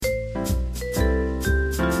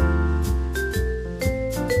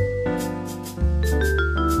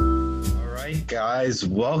guys,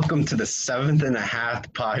 welcome to the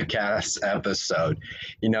 7.5 podcast episode.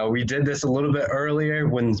 We did this a little bit earlier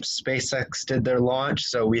when SpaceX did their launch,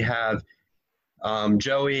 so we have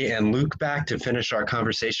Joey and Luke back to finish our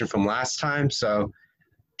conversation from last time. So,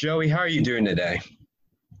 Joey, how are you doing today?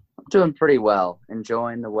 I'm doing pretty well.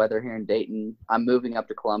 Enjoying the weather here in Dayton. I'm moving up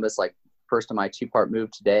to Columbus, first of my two-part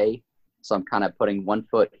move today. So I'm kind of putting one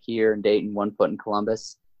foot here in Dayton, one foot in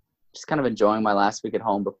Columbus. Just kind of enjoying my last week at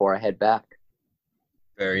home before I head back.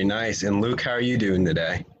 Very nice. And Luke, how are you doing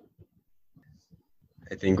today?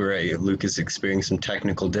 I think Luke is experiencing some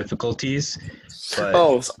technical difficulties. But...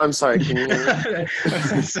 Oh, I'm sorry. Can you hear me?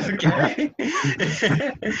 It's okay.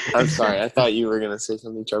 I'm sorry. I thought you were going to say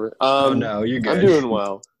something, Trevor. Oh, no, you're good. I'm doing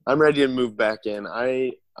well. I'm ready to move back in.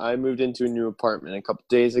 I moved into a new apartment a couple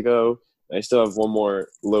days ago. I still have one more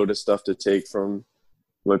load of stuff to take from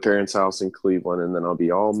my parents' house in Cleveland, and then I'll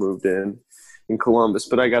be all moved in Columbus.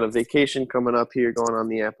 But I got a vacation coming up here going on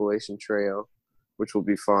the Appalachian Trail, which will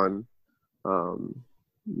be fun.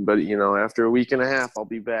 But, after a week and a half, I'll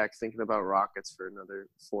be back thinking about rockets for another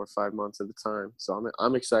 4 or 5 months at a time. So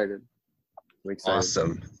I'm excited.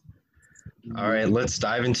 Awesome. All right, let's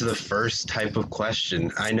dive into the first type of question.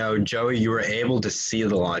 I know, Joey, you were able to see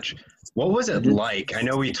the launch. What was it like? I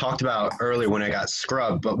know we talked about earlier when I got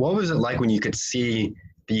scrubbed, but what was it like when you could see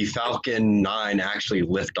the Falcon 9 actually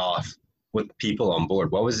lift off with people on board?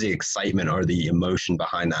 What was the excitement or the emotion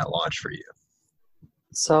behind that launch for you?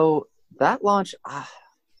 So that launch,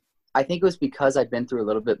 I think it was because I'd been through a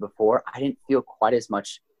little bit before. I didn't feel quite as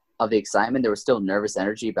much of the excitement. There was still nervous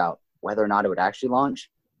energy about whether or not it would actually launch.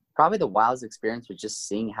 Probably the wildest experience was just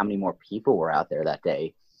seeing how many more people were out there that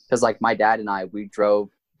day. Because my dad and I, we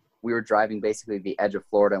were driving basically the edge of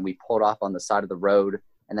Florida, and we pulled off on the side of the road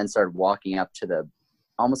and then started walking up to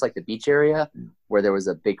almost like the beach area where there was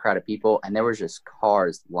a big crowd of people, and there was just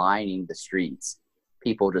cars lining the streets.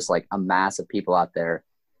 People, just a mass of people out there.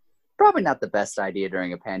 Probably not the best idea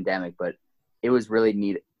during a pandemic, but it was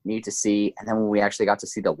really neat to see. And then when we actually got to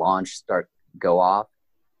see the launch go off,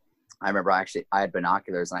 I remember I had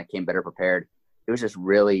binoculars and I came better prepared. It was just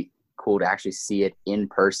really cool to actually see it in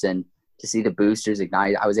person, to see the boosters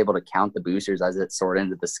ignite. I was able to count the boosters as it soared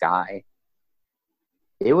into the sky.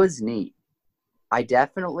 It was neat. I'll admit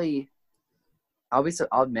I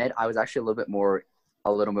was actually a little bit more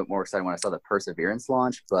excited when I saw the Perseverance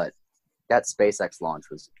launch, but that SpaceX launch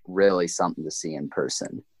was really something to see in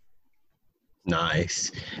person.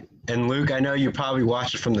 Nice. And Luke, I know you probably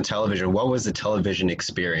watched it from the television. What was the television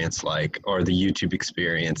experience like, or the YouTube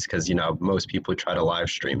experience? Because, most people try to live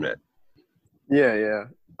stream it. Yeah.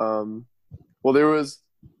 Well, the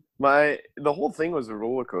whole thing was a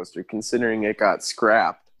roller coaster considering it got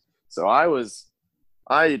scrapped. So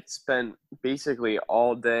I spent basically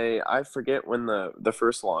all day. I forget when the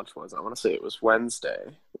first launch was. I want to say it was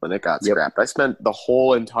Wednesday when it got scrapped. I spent the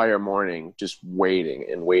whole entire morning just waiting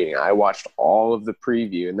and waiting. I watched all of the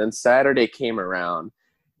preview, and then Saturday came around,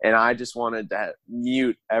 and I just wanted to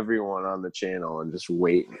mute everyone on the channel and just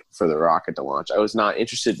wait for the rocket to launch. I was not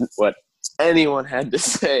interested in what anyone had to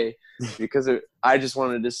say because I just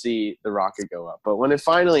wanted to see the rocket go up. But when it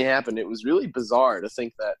finally happened, it was really bizarre to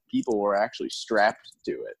think that people were actually strapped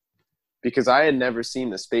to it, because I had never seen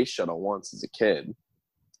the space shuttle once as a kid.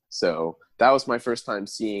 So that was my first time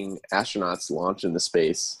seeing astronauts launch into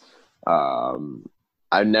space.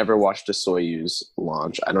 I've never watched a Soyuz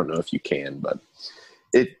launch. I don't know if you can, but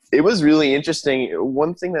it was really interesting.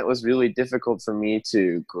 One thing that was really difficult for me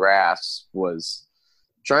to grasp was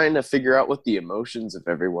trying to figure out what the emotions of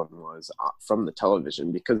everyone was from the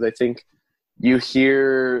television, because I think you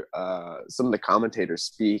hear some of the commentators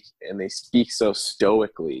speak, and they speak so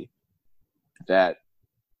stoically that,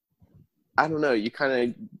 I don't know, you kind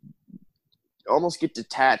of almost get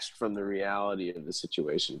detached from the reality of the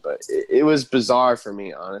situation. But it was bizarre for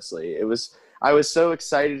me, honestly. I was so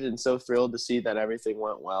excited and so thrilled to see that everything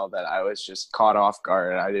went well that I was just caught off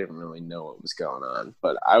guard. I didn't really know what was going on,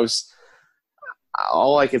 but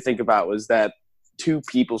all I could think about was that 2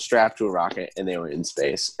 people strapped to a rocket and they were in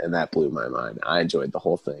space, and that blew my mind. I enjoyed the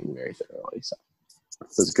whole thing very thoroughly, so it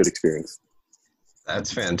was a good experience.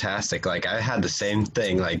 That's fantastic. I had the same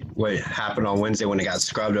thing. What happened on Wednesday when it got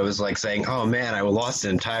scrubbed, I was saying, oh man, I lost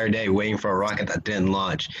an entire day waiting for a rocket that didn't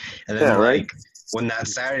launch. And then when that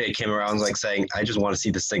Saturday came around, I was saying, I just want to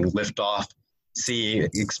see this thing lift off, see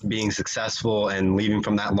it being successful, and leaving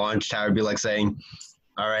from that launch tower, be saying,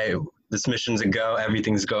 all right, this mission's a go,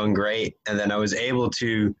 everything's going great. And then I was able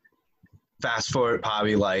to fast forward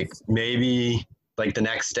probably maybe the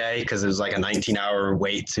next day, because it was a 19-hour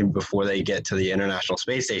wait before they get to the International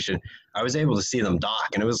Space Station. I was able to see them dock,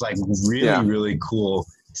 and it was really cool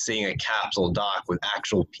seeing a capsule dock with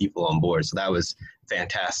actual people on board. So that was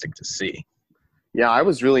fantastic to see. Yeah, I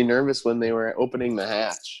was really nervous when they were opening the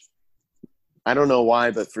hatch. I don't know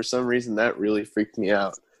why, but for some reason that really freaked me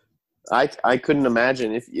out. I couldn't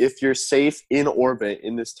imagine if you're safe in orbit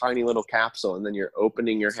in this tiny little capsule and then you're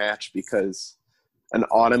opening your hatch because an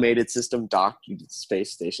automated system docked you to the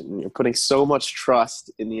space station and you're putting so much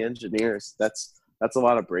trust in the engineers. That's a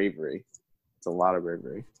lot of bravery. It's a lot of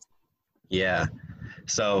bravery. Yeah.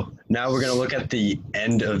 So now we're going to look at the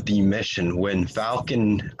end of the mission when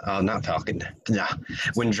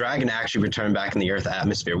when Dragon actually returned back in the Earth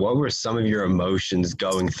atmosphere. What were some of your emotions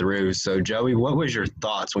going through? So Joey, what was your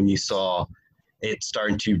thoughts when you saw it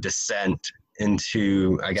starting to descend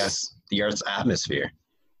into, I guess, the Earth's atmosphere?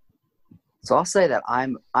 So I'll say that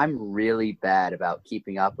I'm really bad about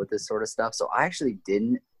keeping up with this sort of stuff. So I actually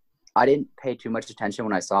didn't pay too much attention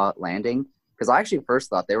when I saw it landing. Because I actually first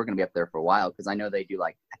thought they were going to be up there for a while, because I know they do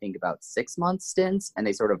I think about 6 month stints, and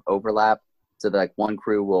they sort of overlap. So that one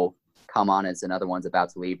crew will come on as another one's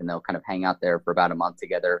about to leave, and they'll kind of hang out there for about a month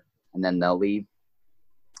together, and then they'll leave.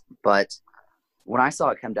 But when I saw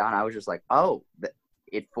it come down, I was just like, oh,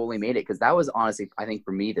 it fully made it. Because that was honestly, I think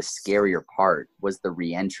for me, the scarier part was the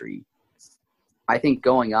reentry. I think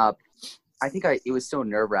going up, it was so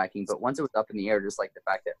nerve wracking, but once it was up in the air, just like the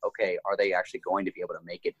fact that, okay, are they actually going to be able to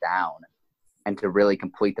make it down? And to really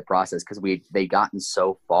complete the process, because they'd gotten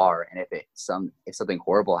so far, and if something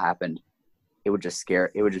horrible happened, it'd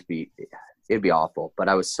be awful. But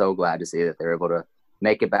I was so glad to see that they were able to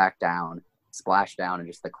make it back down, splash down in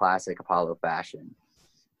just the classic Apollo fashion.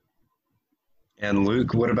 And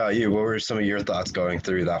Luke, what about you? What were some of your thoughts going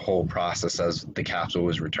through that whole process as the capsule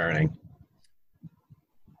was returning?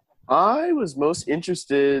 I was most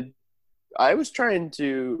interested. I was trying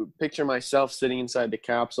to picture myself sitting inside the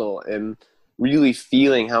capsule and really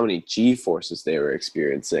feeling how many G-forces they were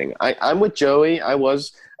experiencing. I'm with Joey. I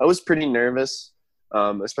was pretty nervous,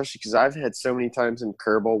 especially because I've had so many times in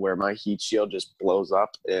Kerbal where my heat shield just blows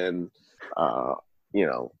up, and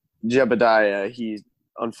Jebediah, he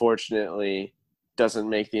unfortunately doesn't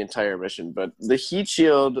make the entire mission. But the heat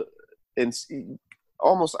shield,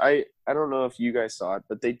 almost I don't know if you guys saw it,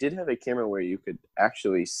 but they did have a camera where you could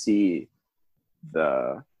actually see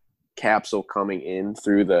the capsule coming in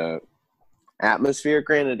through the atmosphere.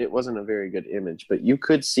 Granted, it wasn't a very good image, but you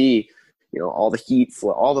could see, all the heat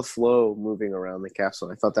flow, all the flow moving around the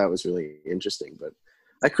capsule. I thought that was really interesting, but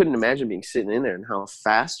I couldn't imagine being sitting in there and how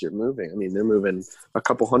fast you're moving. I mean, they're moving a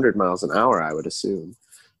couple 100 miles an hour, I would assume.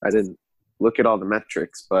 I didn't look at all the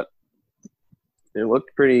metrics, but it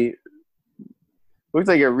looked like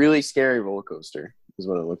a really scary roller coaster is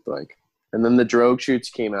what it looked like. And then the drogue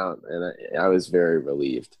chutes came out, and I was very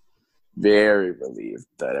relieved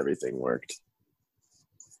that everything worked.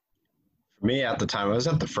 For me, at the time, I was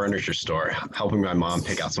at the furniture store helping my mom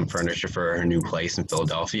pick out some furniture for her new place in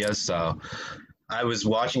Philadelphia. So I was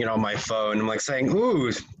watching it on my phone. I'm saying,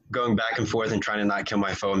 ooh, going back and forth and trying to not kill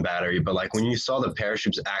my phone battery. But when you saw the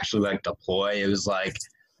parachutes actually deploy, it was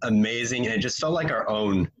amazing. And it just felt like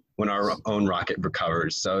when our own rocket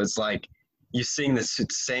recovers. So it's you seeing the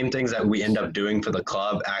same things that we end up doing for the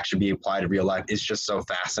club actually be applied to real life. It's just so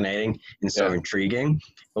fascinating and so intriguing.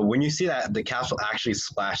 But when you see that the capsule actually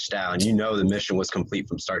splashed down, the mission was complete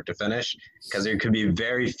from start to finish, because there could be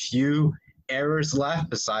very few errors left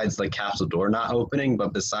besides the capsule door not opening.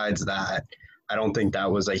 But besides that, I don't think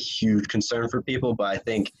that was a huge concern for people. But I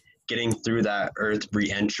think getting through that Earth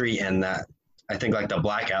re-entry and that, I think the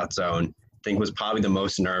blackout zone, was probably the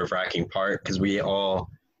most nerve-wracking part, because we all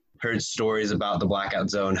heard stories about the blackout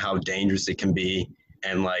zone, how dangerous it can be,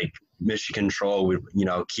 and mission control would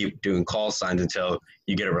keep doing call signs until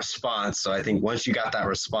you get a response. So I think once you got that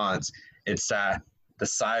response, it's that the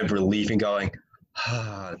sigh of relief and going,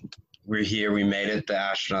 we're here, we made it, the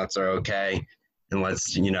astronauts are okay, and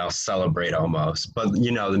let's celebrate almost. But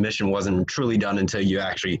the mission wasn't truly done until you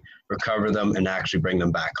actually recover them and actually bring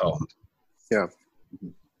them back home. Yeah.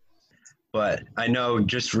 But I know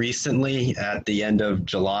just recently at the end of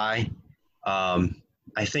July,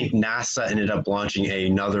 I think NASA ended up launching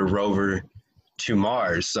another rover to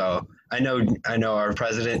Mars. So I know our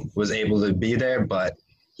president was able to be there, but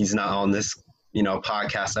he's not on this,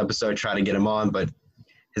 podcast episode. Try to get him on, but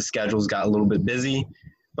his schedules got a little bit busy.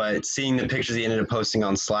 But seeing the pictures he ended up posting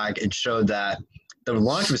on Slack, it showed that the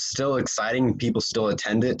launch was still exciting. People still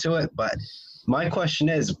attended to it, but my question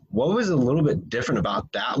is, what was a little bit different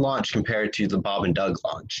about that launch compared to the Bob and Doug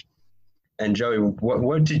launch? And Joey,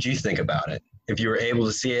 what did you think about it? If you were able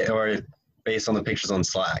to see it, or based on the pictures on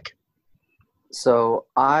Slack? So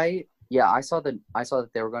I saw that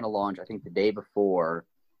they were going to launch, I think, the day before,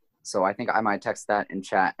 So I think I might text that in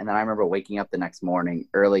chat. And then I remember waking up the next morning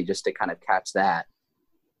early just to kind of catch that.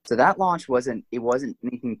 So that launch wasn't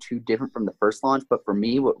anything too different from the first launch. But for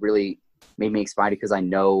me, what really made me excited, because I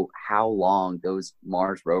know how long those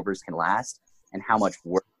Mars rovers can last and how much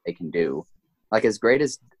work they can do. Like, as great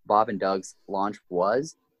as Bob and Doug's launch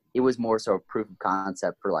was, it was more so a proof of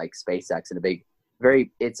concept for like SpaceX, and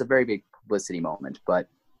it's a very big publicity moment. But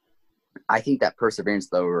I think that Perseverance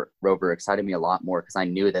rover excited me a lot more because I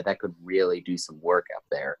knew that could really do some work up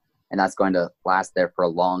there, and that's going to last there for a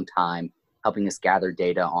long time, helping us gather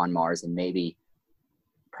data on Mars and maybe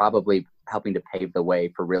probably helping to pave the way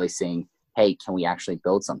for really seeing, hey, can we actually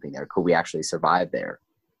build something there? Could we actually survive there?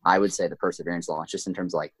 I would say the Perseverance launch, just in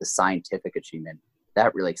terms of like the scientific achievement,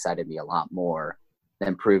 that really excited me a lot more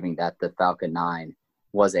than proving that the Falcon 9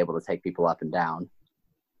 was able to take people up and down.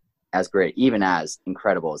 As great, even as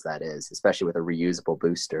incredible as that is, especially with a reusable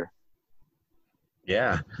booster.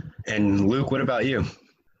 Yeah. And Luke, what about you?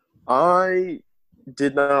 I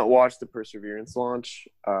did not watch the Perseverance launch.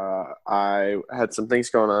 I had some things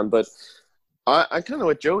going on, but I kind of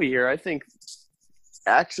with Joey here. I think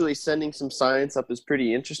actually sending some science up is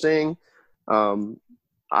pretty interesting.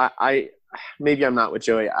 I maybe I'm not with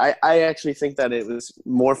Joey. I actually think that it was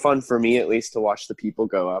more fun for me, at least, to watch the people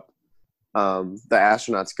go up. The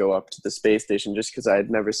astronauts go up to the space station, just because I had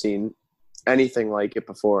never seen anything like it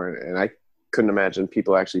before, and I couldn't imagine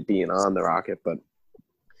people actually being on the rocket. But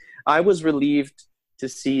I was relieved to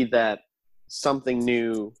see that something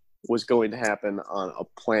new was going to happen on a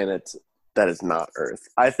planet that is not Earth.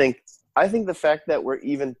 I think the fact that we're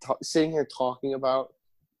even sitting here talking about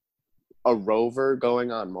a rover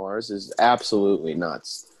going on Mars is absolutely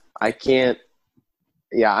nuts. I don't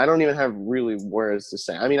even have really words to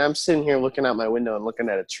say. I mean, I'm sitting here looking out my window and looking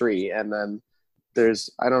at a tree, and then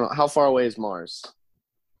I don't know, how far away is Mars?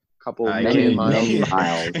 A couple million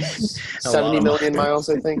miles. 70 million miles,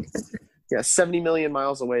 I think. Yeah, 70 million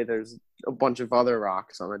miles away, there's a bunch of other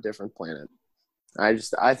rocks on a different planet. I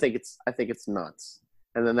think it's nuts.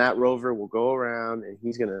 And then that rover will go around, and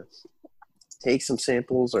he's gonna take some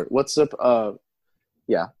samples, or take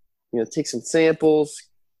some samples,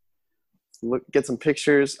 get some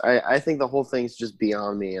pictures. I think the whole thing's just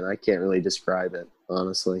beyond me, and I can't really describe it,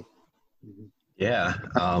 honestly. Yeah.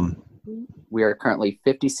 We are currently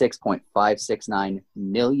 56.569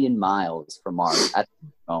 million miles from Mars at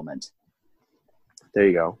the moment. There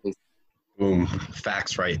you go. Boom.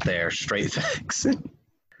 Facts right there. Straight facts.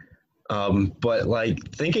 But like,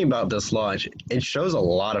 thinking about this launch, it shows a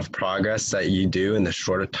lot of progress that you do in the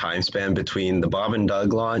shorter time span between the Bob and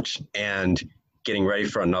Doug launch and getting ready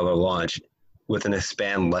for another launch within a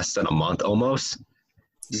span less than a month almost.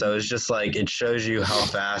 So it's just like, it shows you how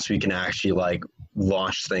fast we can actually like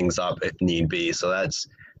launch things up if need be. So that's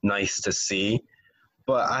nice to see.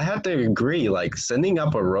 But I have to agree, like, sending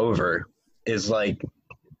up a rover is like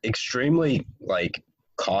extremely like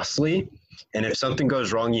costly. And if something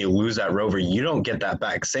goes wrong, you lose that rover, you don't get that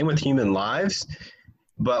back. Same with human lives.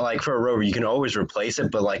 But like for a rover, you can always replace it.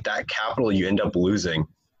 But like that capital you end up losing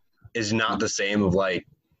is not the same of like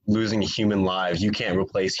losing human lives. You can't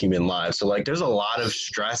replace human lives. So like there's a lot of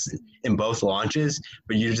stress in both launches,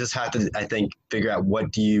 but you just have to, I think, figure out what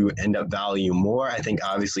do you end up valuing more. I think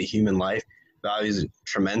obviously human life values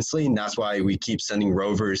tremendously, and that's why we keep sending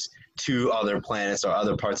rovers to other planets or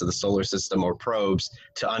other parts of the solar system or probes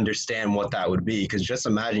to understand what that would be. Because just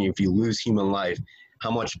imagine if you lose human life,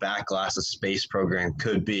 how much backlash a space program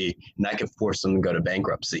could be, and that could force them to go to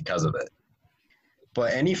bankruptcy because of it.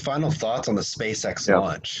 But any final thoughts on the SpaceX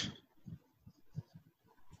launch?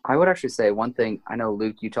 I would actually say one thing. I know,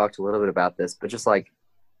 Luke, you talked a little bit about this, but just like,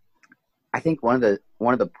 I think one of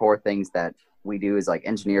the poor things that we do as like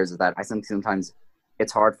engineers is that I think sometimes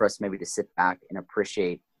it's hard for us maybe to sit back and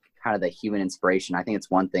appreciate kind of the human inspiration. I think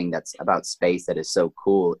it's one thing that's about space that is so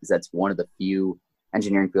cool, is that's one of the few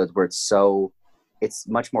engineering fields where it's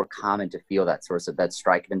much more common to feel that source of that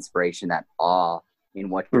strike of inspiration, that awe in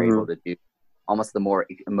what you're able to do, almost the more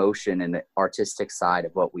emotion and the artistic side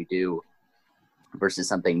of what we do versus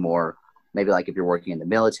something more maybe like if you're working in the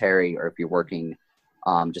military or if you're working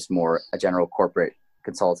just more a general corporate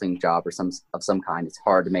consulting job or some kind. It's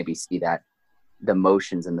hard to maybe see that the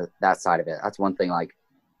emotions and that side of it. That's one thing, like,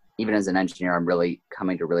 even as an engineer, I'm really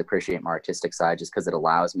coming to really appreciate my artistic side, just because it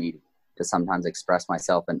allows me to sometimes express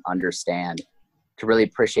myself and understand, to really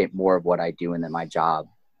appreciate more of what I do and then my job,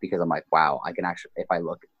 because I'm like, wow, I can actually, if I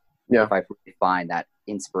really find that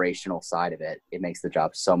inspirational side of it, it makes the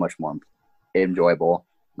job so much more enjoyable.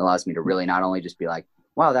 It allows me to really not only just be like,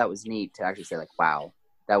 wow, that was neat, to actually say like, wow,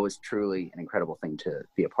 that was truly an incredible thing to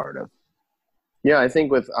be a part of. Yeah, I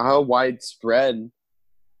think with how widespread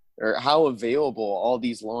or how available all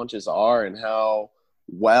these launches are and how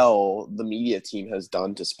well the media team has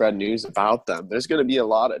done to spread news about them, there's going to be a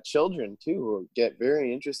lot of children too who get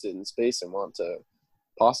very interested in space and want to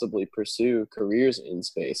possibly pursue careers in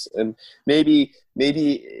space. And maybe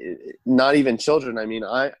not even children. I mean,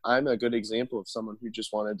 I'm a good example of someone who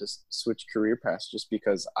just wanted to switch career paths just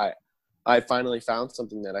because I finally found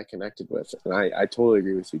something that I connected with. And I totally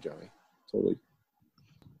agree with you, Joey. Totally.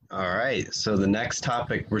 All right. So the next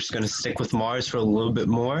topic, we're just going to stick with Mars for a little bit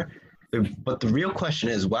more. But the real question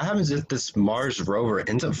is, what happens if this Mars rover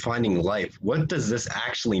ends up finding life? What does this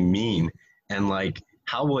actually mean? And like,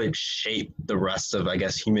 how will it shape the rest of, I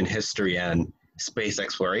guess, human history and space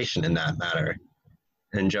exploration in that matter?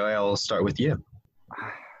 And Joey, I'll start with you.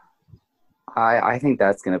 I think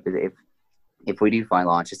that's going to be, if we do find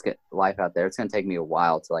life out there, it's going to take me a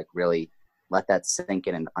while to like really let that sink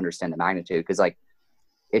in and understand the magnitude. Because like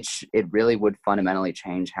it really would fundamentally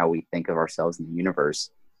change how we think of ourselves in the universe,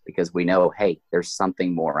 because we know, hey, there's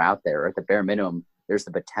something more out there. At the bare minimum, there's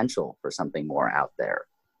the potential for something more out there.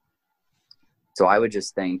 So I would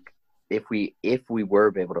just think if we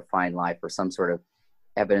were able to find life or some sort of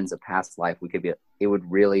evidence of past life, it would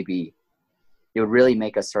really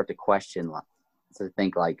make us start to question, to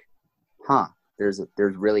think like, there's a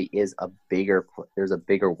bigger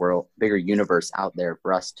world, bigger universe out there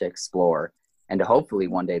for us to explore and to hopefully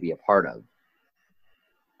one day be a part of.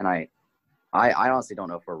 And I honestly don't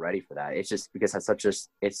know if we're ready for that. It's just because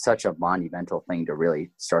it's such a monumental thing to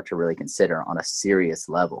really start to really consider on a serious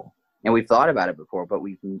level. And we've thought about it before, but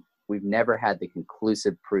we've never had the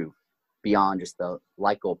conclusive proof beyond just the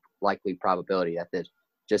likely probability that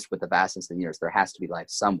just with the vastness of the universe, there has to be life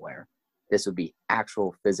somewhere. This would be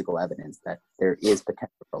actual physical evidence that there is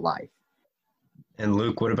potential for life. And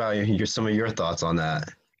Luke, what about some of your thoughts on that?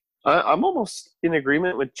 I'm almost in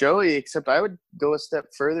agreement with Joey, except I would go a step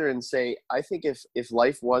further and say, I think if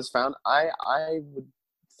life was found, I would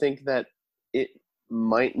think that it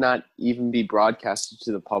might not even be broadcasted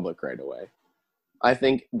to the public right away. I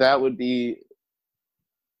think that would be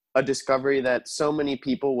a discovery that so many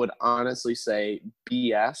people would honestly say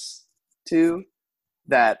BS to,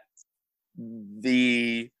 that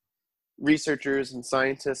the researchers and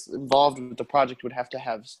scientists involved with the project would have to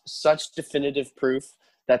have such definitive proof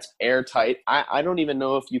that's airtight. I don't even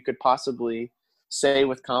know if you could possibly say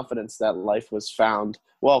with confidence that life was found.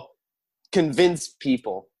 Well, convince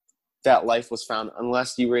people that life was found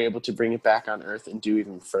unless you were able to bring it back on Earth and do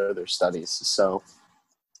even further studies. So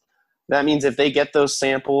that means if they get those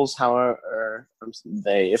samples,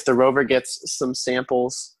 if the rover gets some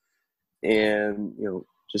samples and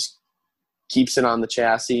just keeps it on the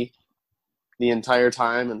chassis the entire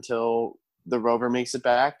time until the rover makes it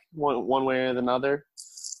back one way or another,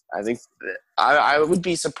 I think I would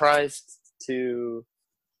be surprised to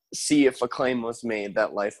see if a claim was made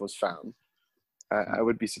that life was found. I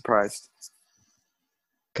would be surprised.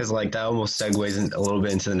 Because like that almost segues a little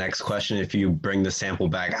bit into the next question. If you bring the sample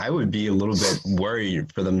back, I would be a little bit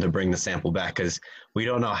worried for them to bring the sample back, because we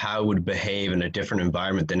don't know how it would behave in a different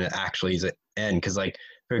environment than it actually is in. Because like,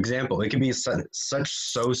 for example, it could be so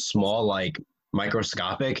small, like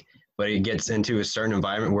microscopic, but it gets into a certain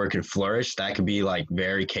environment where it can flourish. That could be like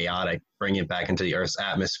very chaotic, bring it back into the Earth's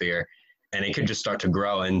atmosphere, and it could just start to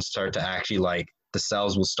grow and start to actually like, the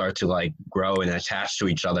cells will start to like grow and attach to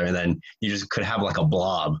each other, and then you just could have like a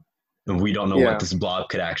blob, and we don't know what this blob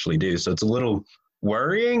could actually do. So it's a little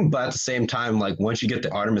worrying, but at the same time, like once you get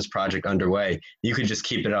the Artemis project underway, you could just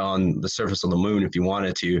keep it on the surface of the moon if you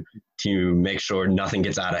wanted to make sure nothing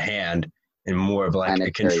gets out of hand in more of like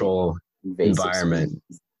a control environment.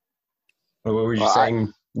 What were you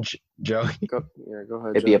saying, Joe? Go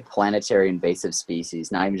ahead. It'd be a planetary invasive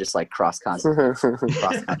species, not even just like cross-planetary.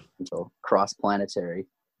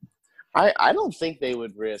 I don't think they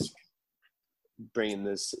would risk bringing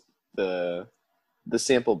the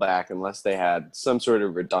sample back unless they had some sort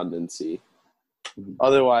of redundancy.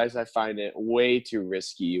 Otherwise, I find it way too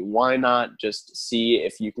risky. Why not just see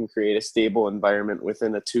if you can create a stable environment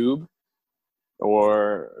within a tube,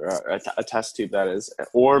 or a test tube, that is.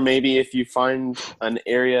 Or maybe if you find an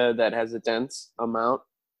area that has a dense amount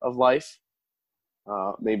of life,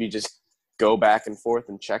 maybe just go back and forth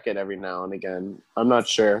and check it every now and again. I'm not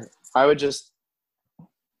sure.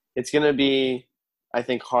 It's going to be, I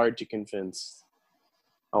think, hard to convince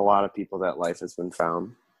a lot of people that life has been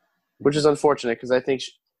found, which is unfortunate, because I think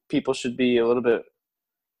people should be a little bit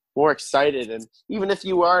more excited. And even if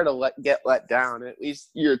you are to get let down, at least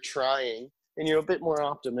you're trying. And you're a bit more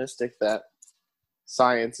optimistic that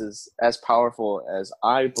science is as powerful as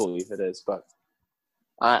I believe it is. But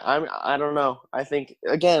I don't know. I think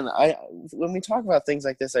again, when we talk about things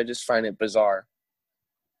like this, I just find it bizarre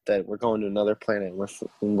that we're going to another planet and we're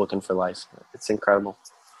looking for life. It's incredible.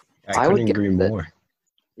 I couldn't agree more.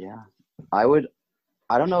 Yeah, I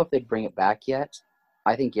don't know if they'd bring it back yet.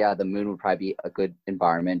 I think the moon would probably be a good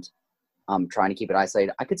environment. Trying to keep it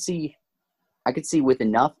isolated. I could see with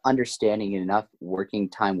enough understanding and enough working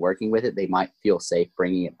with it, they might feel safe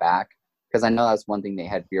bringing it back. Because I know that's one thing they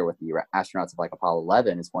had fear with the astronauts of like Apollo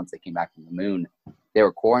 11 is once they came back from the moon, they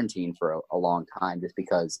were quarantined for a long time just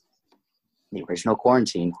because the original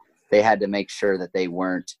quarantine, they had to make sure that they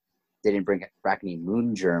didn't bring back any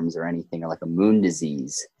moon germs or anything or like a moon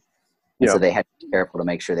disease. So they had to be careful to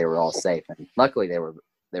make sure they were all safe. And luckily they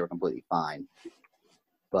were completely fine.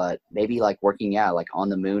 But maybe like working like on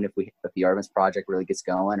the moon, if the Artemis project really gets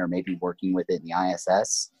going, or maybe working with it in the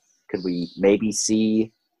ISS, could we maybe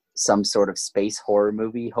see some sort of space horror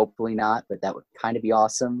movie? Hopefully not, but that would kind of be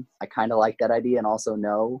awesome. I kind of like that idea. And also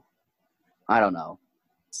I don't know,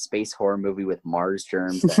 space horror movie with Mars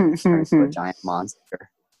germs that turns into a giant monster.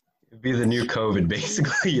 It'd be the new COVID,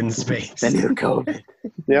 basically, in space. The new COVID.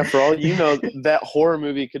 Yeah, for all you know, that horror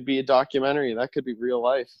movie could be a documentary. That could be real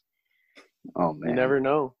life. Oh, man. You never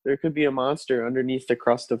know. There could be a monster underneath the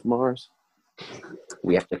crust of Mars.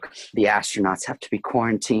 The astronauts have to be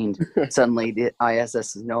quarantined. Suddenly, the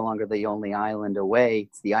ISS is no longer the only island away.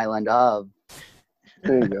 It's the island of.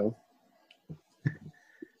 There you go.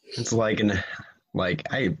 It's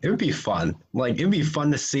it would be fun. Like, it'd be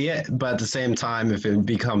fun to see it, but at the same time, if it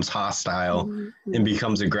becomes hostile and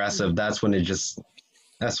becomes aggressive, that's when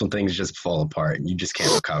things just fall apart. You just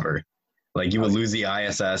can't recover. Like, you would lose the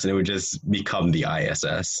ISS, and it would just become the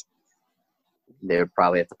ISS. They would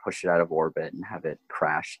probably have to push it out of orbit and have it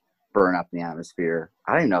crash, burn up in the atmosphere.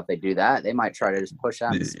 I don't even know if they do that. They might try to just push it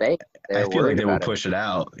out into space. I feel like they would push it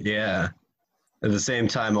out, yeah. At the same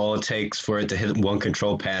time, all it takes for it to hit one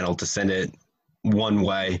control panel to send it one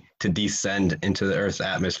way to descend into the Earth's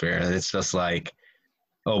atmosphere, and it's just like,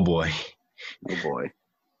 oh boy. Oh boy.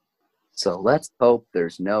 So let's hope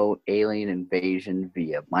there's no alien invasion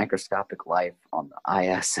via microscopic life on the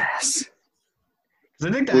ISS. Because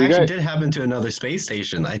I think that actually did happen to another space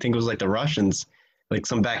station. I think it was like the Russians, like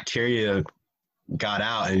some bacteria got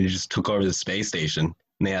out and it just took over the space station,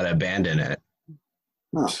 and they had to abandon it.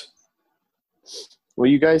 Huh. Well,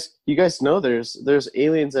 you guys know there's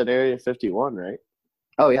aliens at Area 51, right?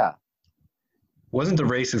 Oh yeah. Wasn't the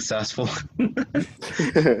race successful?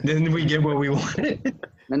 Didn't we get what we wanted?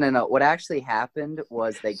 No. What actually happened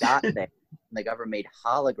was they got there, and the government made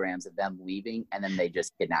holograms of them leaving, and then they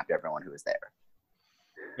just kidnapped everyone who was there.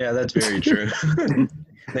 Yeah, that's very true.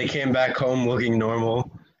 They came back home looking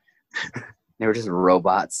normal. They were just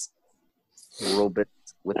robots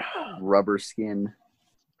with rubber skin.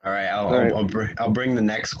 All right, I'll bring the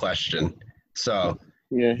next question. So,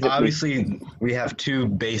 obviously, we have two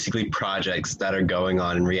basically projects that are going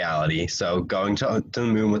on in reality. So, going to the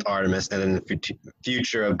moon with Artemis, and then the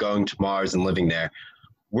future of going to Mars and living there.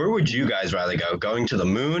 Where would you guys rather go? Going to the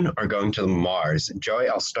moon or going to Mars? Joey,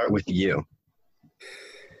 I'll start with you.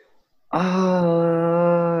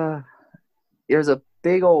 There's a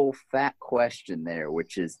big old fat question there,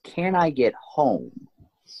 which is, can I get home?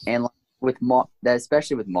 And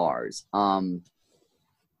especially with Mars, I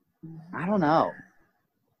don't know.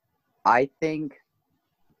 I think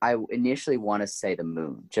I initially want to say the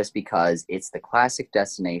moon, just because it's the classic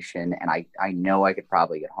destination, and I know I could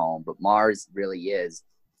probably get home. But Mars really is.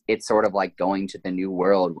 It's sort of like going to the New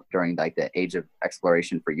World during like the age of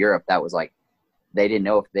exploration for Europe. That was like, they didn't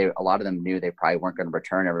know if a lot of them knew they probably weren't going to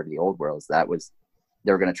return ever to the old worlds.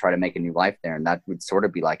 They were going to try to make a new life there, and that would sort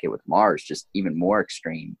of be like it with Mars, just even more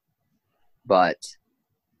extreme. But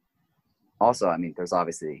also, I mean, there's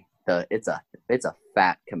obviously it's a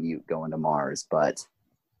fat commute going to Mars. But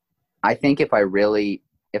I think if I really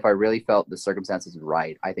felt the circumstances were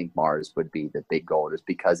right, I think Mars would be the big goal, just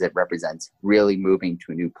because it represents really moving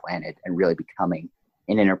to a new planet and really becoming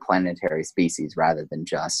an interplanetary species rather than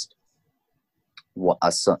just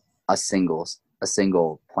a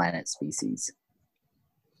single planet species.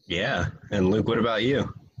 Yeah. And Luke, what about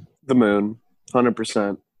you? The moon,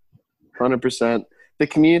 100%. 100%. The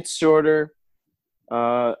commute's shorter.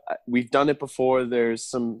 We've done it before. There's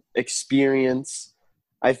some experience.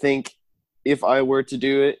 I think if I were to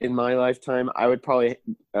do it in my lifetime, I would probably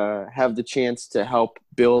have the chance to help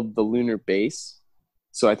build the lunar base.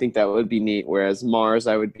 So I think that would be neat. Whereas Mars,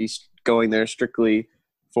 I would be going there strictly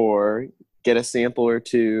for get a sample or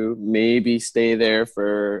two, maybe stay there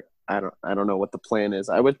for, I don't know what the plan is.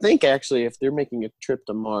 I would think actually if they're making a trip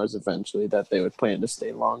to Mars eventually that they would plan to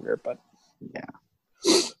stay longer, but yeah.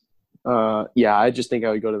 Yeah, I just think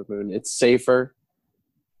I would go to the moon. It's safer,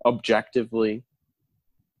 objectively.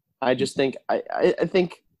 I just think I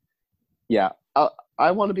think, yeah.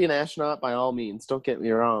 I want to be an astronaut by all means. Don't get me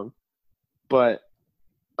wrong, but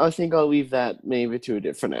I think I'll leave that maybe to a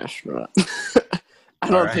different astronaut. I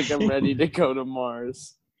don't think I'm ready to go to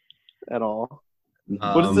Mars at all.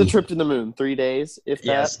 What is the trip to the moon? 3 days, if that?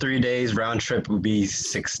 Yes, 3 days. Round trip would be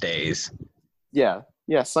 6 days. Yeah,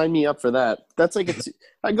 sign me up for that. That's like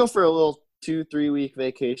I'd go for a little 2-3 week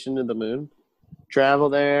vacation to the moon, travel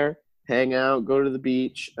there, hang out, go to the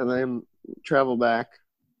beach, and then travel back.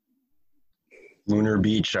 Lunar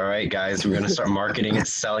Beach. All right, guys, we're going to start marketing it,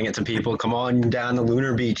 selling it to people. Come on down to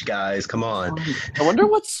Lunar Beach, guys. Come on. I wonder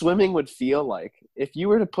what swimming would feel like if you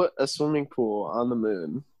were to put a swimming pool on the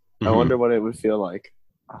moon. Mm-hmm. I wonder what it would feel like.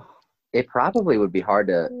 It probably would be hard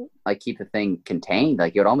to keep the thing contained.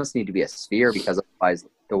 Like, it would almost need to be a sphere, because otherwise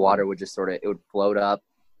the water would just it would float up,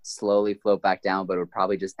 slowly float back down, but it would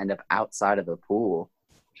probably just end up outside of the pool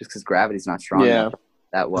just because gravity's not strong enough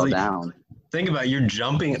that well down. Think about it, you're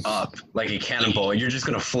jumping up like a cannonball. You're just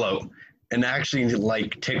going to float and actually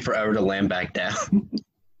take forever to land back down.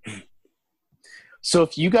 So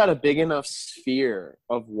if you got a big enough sphere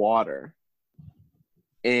of water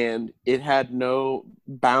and it had no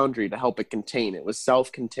boundary to help it contain, it was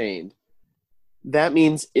self-contained, that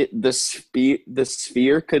means the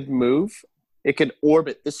sphere could move. It could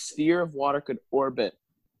orbit. The sphere of water could orbit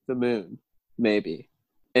the moon, maybe.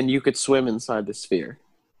 And you could swim inside the sphere.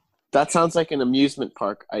 That sounds like an amusement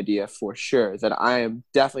park idea for sure that I am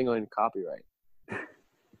definitely going to copyright.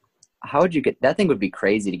 How would you get – that thing would be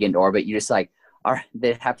crazy to get into orbit. You just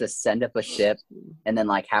they'd have to send up a ship and then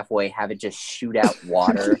halfway have it just shoot out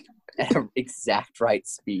water at an exact right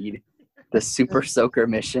speed. The Super Soaker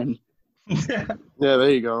mission. Yeah, there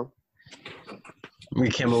you go. We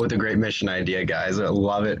came up with a great mission idea, guys. I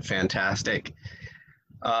love it. Fantastic.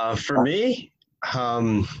 For me,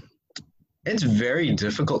 it's very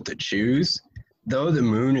difficult to choose, though the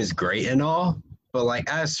moon is great and all, but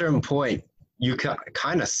at a certain point, you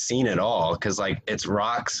kind of seen it all, because it's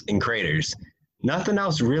rocks and craters. Nothing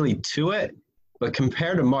else really to it, but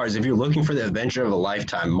compared to Mars, if you're looking for the adventure of a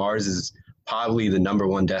lifetime, Mars is probably the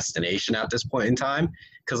 #1 destination at this point in time,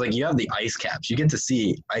 because you have the ice caps. You get to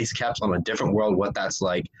see ice caps on a different world, what that's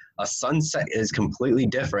like. A sunset is completely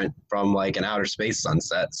different from an outer space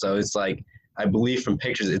sunset. So it's I believe from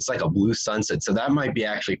pictures, it's like a blue sunset. So that might be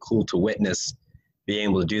actually cool to witness, being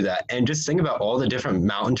able to do that. And just think about all the different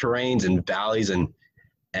mountain terrains and valleys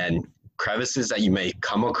and crevices that you may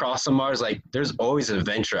come across on Mars. There's always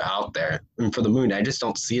adventure out there. And for the moon, I just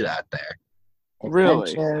don't see that there.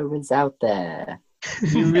 Really? Adventure is out there.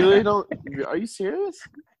 You really don't? Are you serious?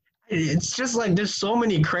 It's just there's so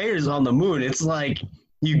many craters on the moon. It's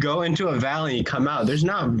you go into a valley and you come out. There's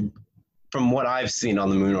not, from what I've seen on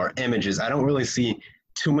the moon or images, I don't really see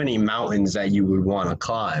too many mountains that you would want to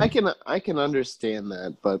climb. I can understand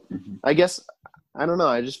that, but I guess, I don't know,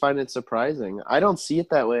 I just find it surprising. I don't see it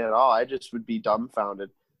that way at all. I just would be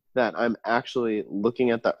dumbfounded that I'm actually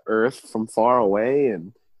looking at the Earth from far away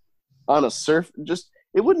and on a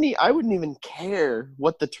I wouldn't even care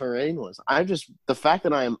what the terrain was. The fact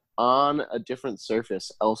that I am on a different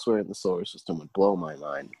surface elsewhere in the solar system would blow my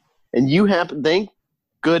mind. And thank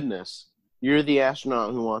goodness, you're the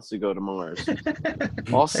astronaut who wants to go to Mars.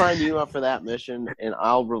 I'll sign you up for that mission, and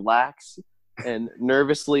I'll relax and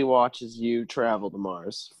nervously watch as you travel to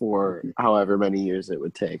Mars for however many years it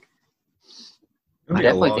would take. It would be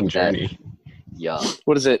a long journey. Yeah.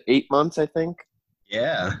 What is it, 8 months, I think?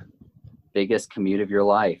 Yeah. Biggest commute of your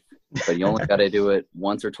life, but you only got to do it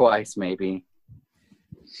once or twice, maybe.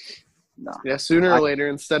 No. Yeah, sooner or later,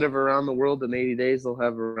 instead of around the world in 80 days, they'll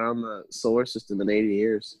have around the solar system in 80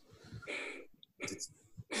 years.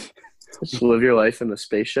 Just live your life in a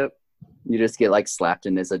spaceship. You just get slapped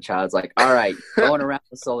in as a child's all right, going around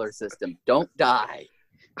the solar system. Don't die.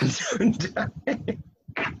 Don't die.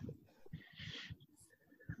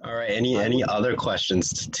 All right. Any other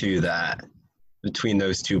questions to that? Between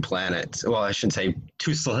those two planets. Well, I should say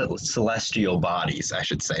two celestial bodies, I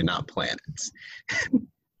should say, not planets.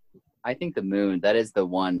 I think the moon, that is the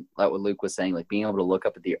one, like what Luke was saying, being able to look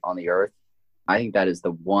up on the Earth, I think that is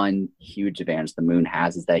the one huge advantage the moon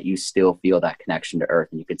has, is that you still feel that connection to Earth,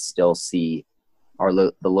 and you could still see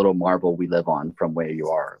the little marble we live on from where you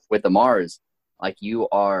are. With the Mars,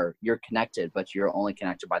 you're connected, but you're only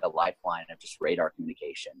connected by the lifeline of just radar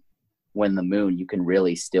communication. When the moon, you can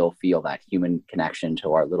really still feel that human connection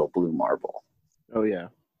to our little blue marble. Oh, yeah.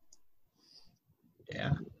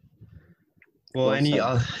 Yeah. Well,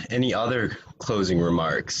 any other closing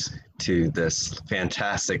remarks to this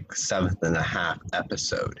fantastic 7.5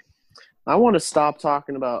 episode? I want to stop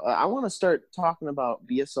talking about. I want to start talking about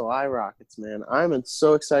BSOI rockets, man. I'm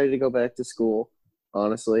so excited to go back to school.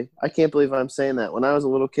 Honestly, I can't believe I'm saying that. When I was a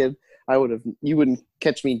little kid, you wouldn't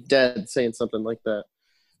catch me dead saying something like that.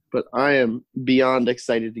 But I am beyond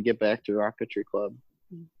excited to get back to Rocketry Club.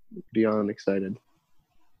 Beyond excited.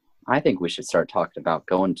 I think we should start talking about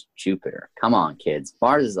going to Jupiter. Come on, kids.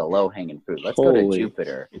 Mars is a low-hanging fruit. Let's go to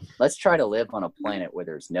Jupiter. Let's try to live on a planet where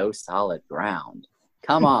there's no solid ground.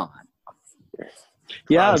 Come on.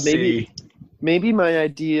 Yeah, maybe my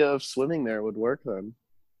idea of swimming there would work then.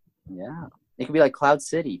 Yeah. It could be like Cloud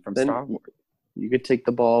City from Star Wars. You could take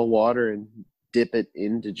the ball of water and dip it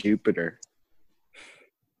into Jupiter.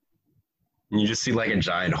 And you just see like a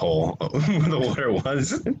giant hole where the water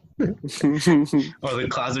was. Or the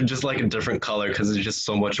clouds are just like a different color because there's just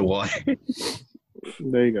so much water.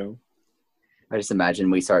 There you go. I just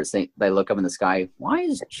imagine we start saying, they look up in the sky, why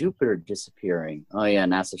is Jupiter disappearing? Oh yeah,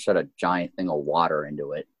 NASA shot a giant thing of water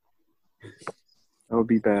into it. That would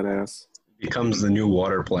be badass. It becomes the new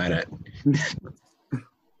water planet.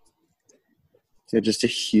 Yeah, just a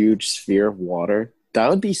huge sphere of water. That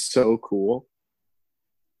would be so cool.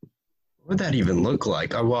 What would that even look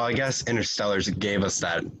like? Well, I guess Interstellar gave us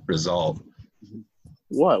that result.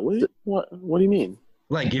 What? What do you mean?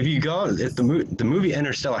 Like, if you go, if the movie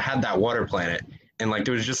Interstellar had that water planet, and like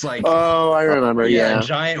there was just like, oh, I remember, yeah, a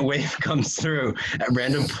giant wave comes through at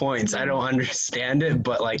random points. I don't understand it,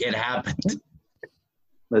 but like it happened.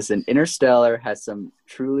 Listen, Interstellar has some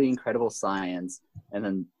truly incredible science, and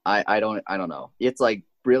then I don't know. It's like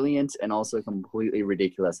brilliant and also completely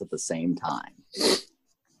ridiculous at the same time.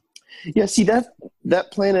 Yeah, see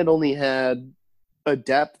that planet only had a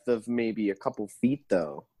depth of maybe a couple feet,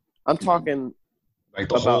 though. I'm talking like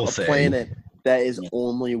the about whole a thing. Planet that is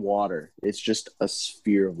only water. It's just a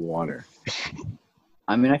sphere of water.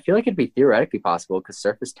 I mean, I feel like it'd be theoretically possible because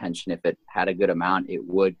surface tension, if it had a good amount, it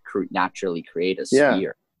would naturally create a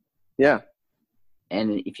sphere. Yeah.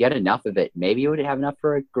 And if you had enough of it, maybe it would have enough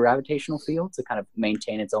for a gravitational field to kind of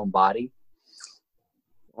maintain its own body.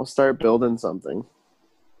 I'll start building something.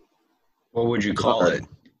 What would you call it?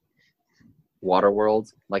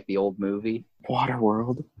 Waterworld, like the old movie.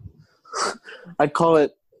 Waterworld. I'd call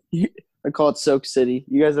it Soak City.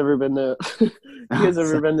 You guys ever been to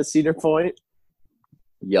been to Cedar Point?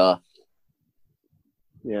 Yeah.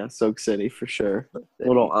 Yeah, Soak City for sure.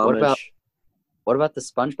 Little Amish. What about the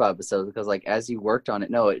SpongeBob episode? Because like as you worked on it,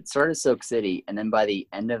 no, it started Soak City, and then by the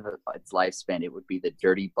end of its lifespan, it would be the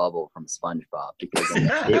dirty bubble from SpongeBob because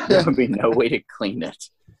there would be no way to clean it.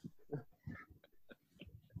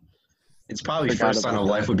 It's probably first sign of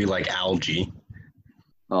life would be like algae.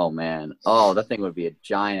 Oh man! Oh, that thing would be a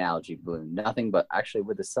giant algae bloom. Nothing but actually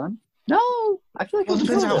with the sun. No, I feel like it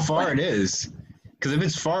depends how far it is. Because if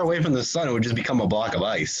it's far away from the sun, it would just become a block of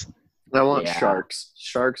ice. I want sharks.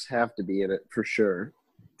 Sharks have to be in it for sure.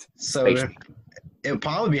 So it would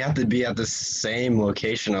probably have to be at the same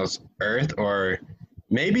location as Earth or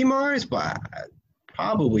maybe Mars, but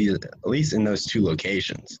probably at least in those two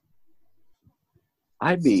locations.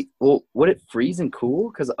 Would it freeze and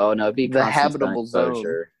cool? Because, it'd be the habitable zone.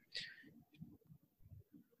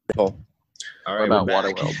 All right, about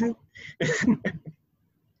Waterworld?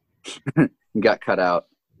 You got cut out.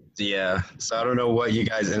 Yeah, so I don't know what you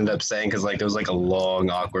guys ended up saying because like there was like a long,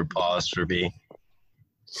 awkward pause for me.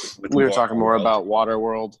 We were talking more about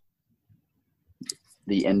Waterworld.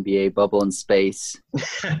 The NBA bubble in space.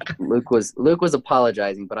 Luke was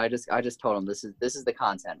apologizing, but I just told him this is the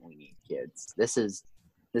content we need, kids. This is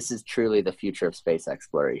truly the future of space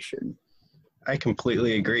exploration. I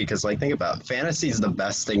completely agree because like think about it, fantasy is the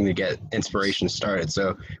best thing to get inspiration started.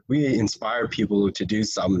 So we inspire people to do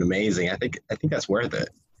something amazing. I think that's worth it.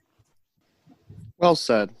 Well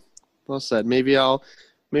said. Well said. Maybe I'll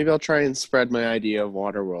try and spread my idea of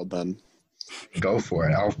Waterworld then. Go for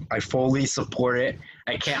it. I fully support it.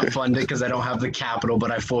 I can't fund it because I don't have the capital,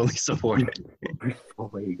 but I fully support it. I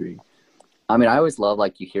fully agree. I mean, I always love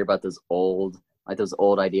like you hear about those old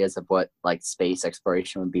ideas of what like space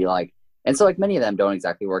exploration would be like, and so like many of them don't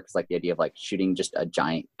exactly work. It's like the idea of like shooting just a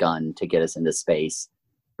giant gun to get us into space.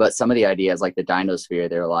 But some of the ideas, like the Dinosphere,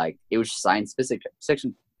 they're like it was science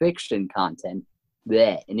fiction content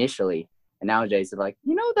initially, and nowadays they're like,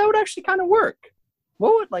 that would actually kind of work.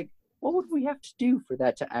 What would we have to do for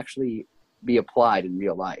that to actually be applied in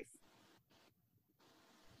real life?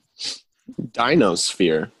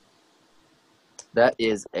 Dinosphere. That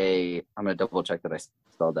is I'm going to double check that I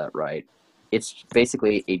spelled that right. It's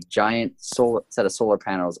basically a giant set of solar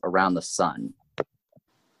panels around the sun. I'm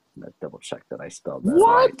going to double check that I spelled that right.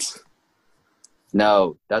 What?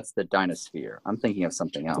 No, that's the Dinosphere. I'm thinking of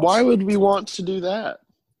something else. Why would we want to do that?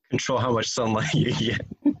 Control how much sunlight you get.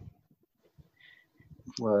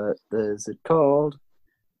 What is it called?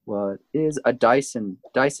 What is a Dyson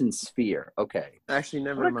sphere? Okay. Actually,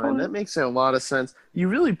 never mind. That makes a lot of sense.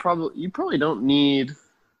 You probably don't need.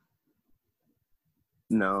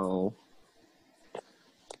 No.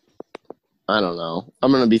 I don't know.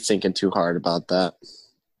 I'm gonna be thinking too hard about that.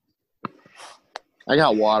 I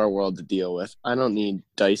got Waterworld to deal with. I don't need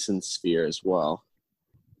Dyson sphere as well.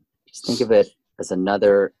 Just think of it as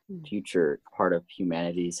another future part of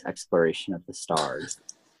humanity's exploration of the stars.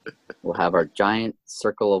 We'll have our giant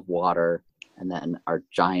circle of water and then our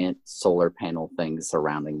giant solar panel things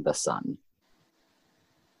surrounding the sun.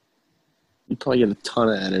 You probably get a ton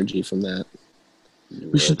of energy from that.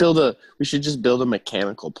 We should just build a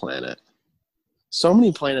mechanical planet. So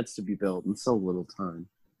many planets to be built in so little time.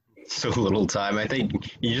 So little time. I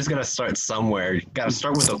think you just gotta start somewhere. You gotta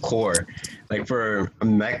start with a core. Like for a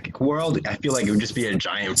mech world, I feel like it would just be a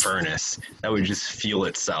giant furnace that would just fuel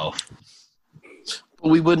itself. But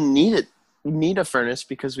we wouldn't need it. We need a furnace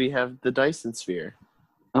because we have the Dyson sphere.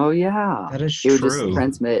 Oh yeah, that is true. It would just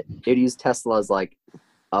transmit. It would use Tesla's like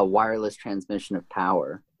a wireless transmission of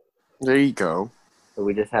power. There you go. So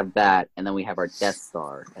we just have that, and then we have our Death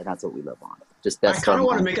Star, and that's what we live on. Just Death I Star. kind of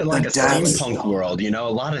want to make it like a cyberpunk world, you know, a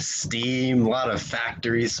lot of steam, a lot of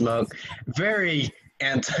factory smoke, very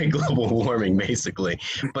anti-global warming, basically.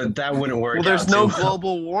 But that wouldn't work. Well, there's no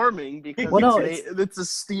global warming because it's a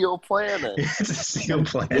steel planet. It's a steel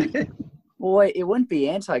planet. Well, it wouldn't be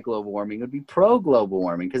anti-global warming. It would be pro-global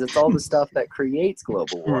warming because it's all the stuff that creates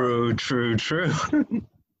global warming. True.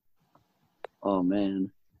 Oh,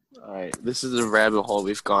 man. All right. This is a rabbit hole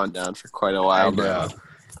we've gone down for quite a while now.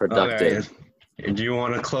 Productive. Right. Do you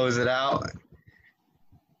want to close it out?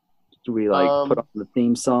 Do we, put on the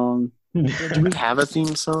theme song? Do we have a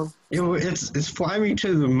theme song? It's Fly Me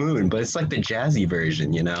to the Moon, but it's like the jazzy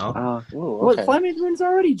version, you know? Okay. Well, Fly Me to the Moon's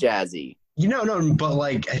already jazzy. You know, no, but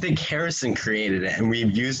like I think Harrison created it, and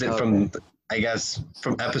we've used it from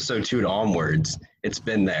episode 2 onwards. It's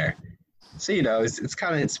been there, so you know,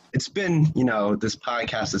 it's been, you know, this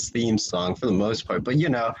podcast's theme song for the most part. But you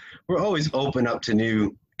know, we're always open up to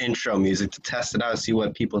new intro music to test it out, see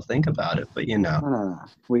what people think about it. But you know,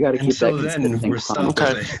 we got to keep that. Then we're stuck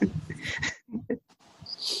with it.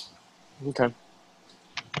 Okay.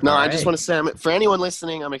 No, I just want to say, for anyone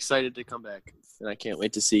listening, I'm excited to come back, and I can't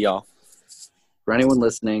wait to see y'all. For anyone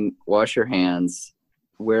listening, wash your hands,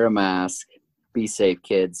 wear a mask, be safe,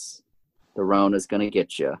 kids. The Rona's going to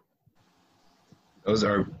get you. Those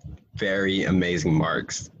are very amazing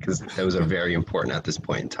marks because those are very important at this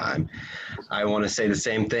point in time. I want to say the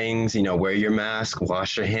same things, you know, wear your mask,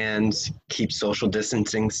 wash your hands, keep social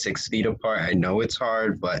distancing 6 feet apart. I know it's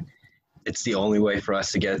hard, but it's the only way for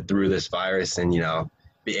us to get through this virus and, you know,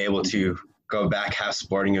 be able to go back, have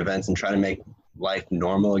sporting events and try to make life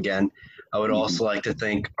normal again. I would also like to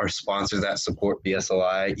thank our sponsors that support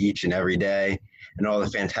BSLI each and every day and all the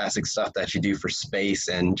fantastic stuff that you do for space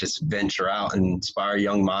and just venture out and inspire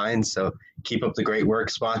young minds. So keep up the great work,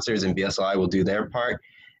 sponsors, and BSLI will do their part.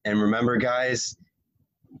 And remember, guys,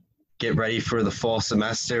 get ready for the fall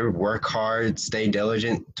semester, work hard, stay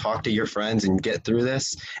diligent, talk to your friends and get through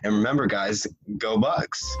this. And remember, guys, go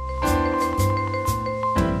Bucks.